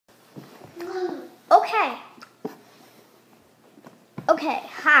Okay,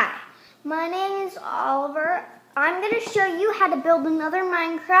 hi. My name is Oliver. I'm going to show you how to build another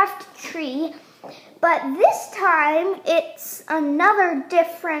Minecraft tree, but this time it's another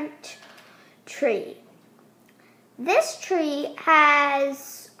different tree. This tree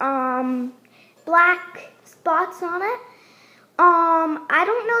has black spots on it. I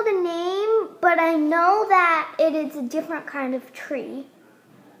don't know the name, but I know that it is a different kind of tree.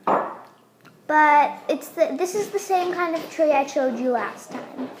 But this is the same kind of tree I showed you last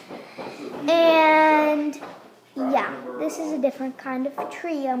time. And yeah, this is a different kind of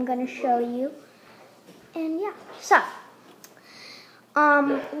tree I'm going to show you. And yeah, so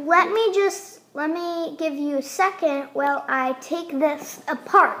let me give you a second while I take this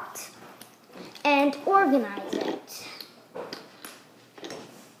apart and organize it.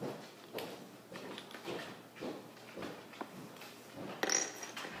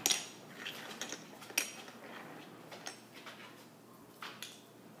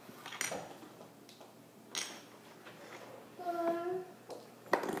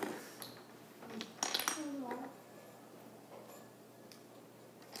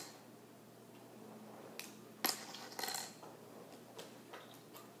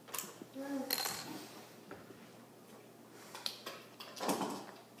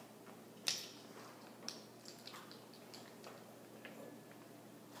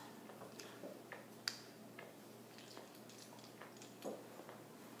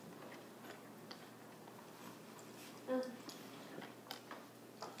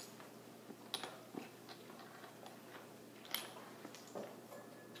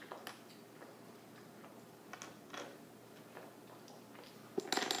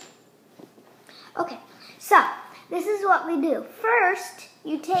 Okay, so this is what we do. First,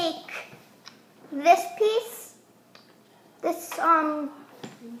 you take this piece, this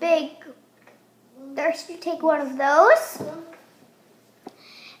first you take one of those,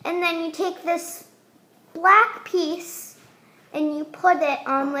 and then you take this black piece and you put it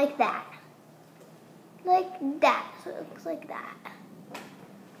on like that. Like that, so it looks like that.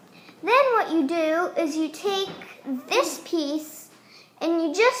 Then what you do is you take this piece and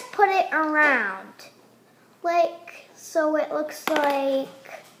you just put it around, like, so it looks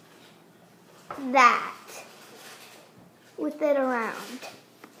like that, with it around.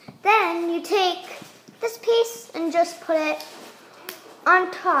 Then you take this piece and just put it on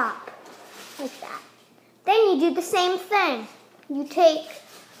top, like that. Then you do the same thing. You take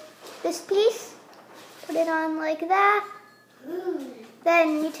this piece, put it on like that.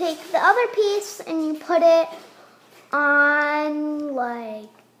 Then you take the other piece and you put it on like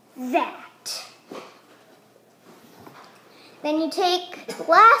that. Then you take the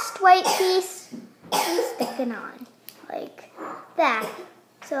last white piece and stick it on like that.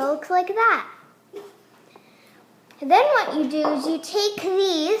 So it looks like that. And then what you do is you take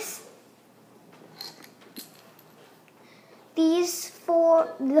these four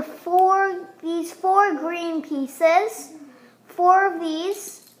green pieces, four of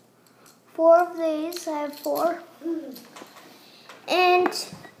these, I have four. And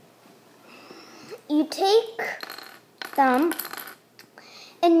you take them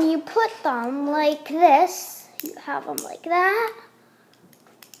and you put them like this. You have them like that.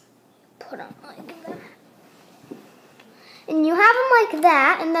 Put them like that. And you have them like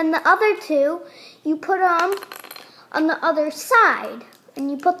that, and then the other two, you put them on the other side. And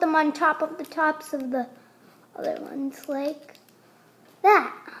you put them on top of the tops of the other ones like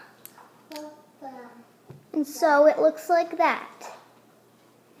that. And so it looks like that.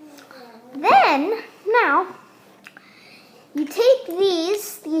 Then, now, you take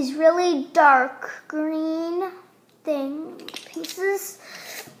these really dark green pieces,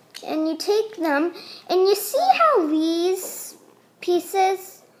 and you take them, and you see how these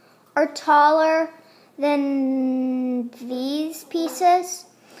pieces are taller than these pieces?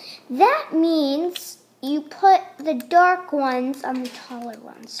 That means you put the dark ones on the taller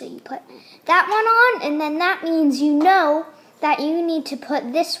ones. So you put that one on, and then that means you know that you need to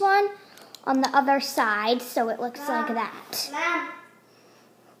put this one on the other side so it looks like that.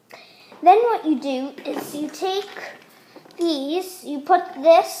 Then what you do is you take these, you put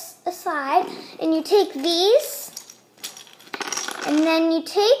this aside, and you take these, and then you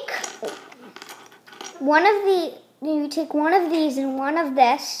take one of these and one of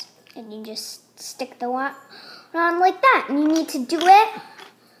this, and you just stick the one on like that. And you need to do it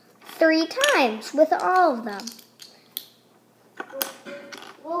 3 times with all of them.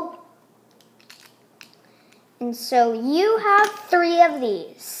 And so you have 3 of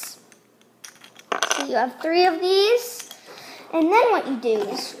these. So you have 3 of these. And then what you do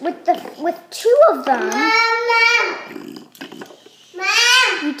is, with two of them,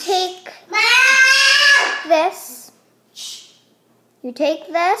 you take this. You take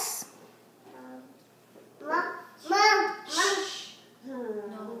this.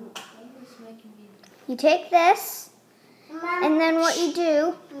 You take this, and then what you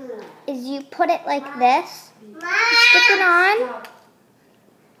do is you put it like this. You stick it on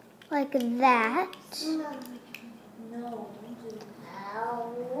like that.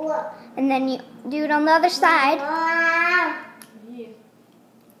 And then you do it on the other side.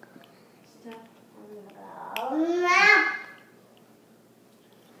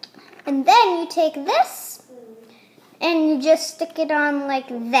 And then you take this and you just stick it on like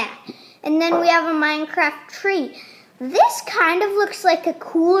that. And then we have a Minecraft tree. This kind of looks like a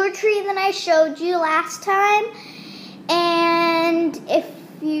cooler tree than I showed you last time. And if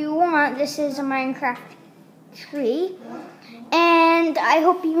you want, this is a Minecraft tree. And I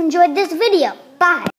hope you enjoyed this video. Bye.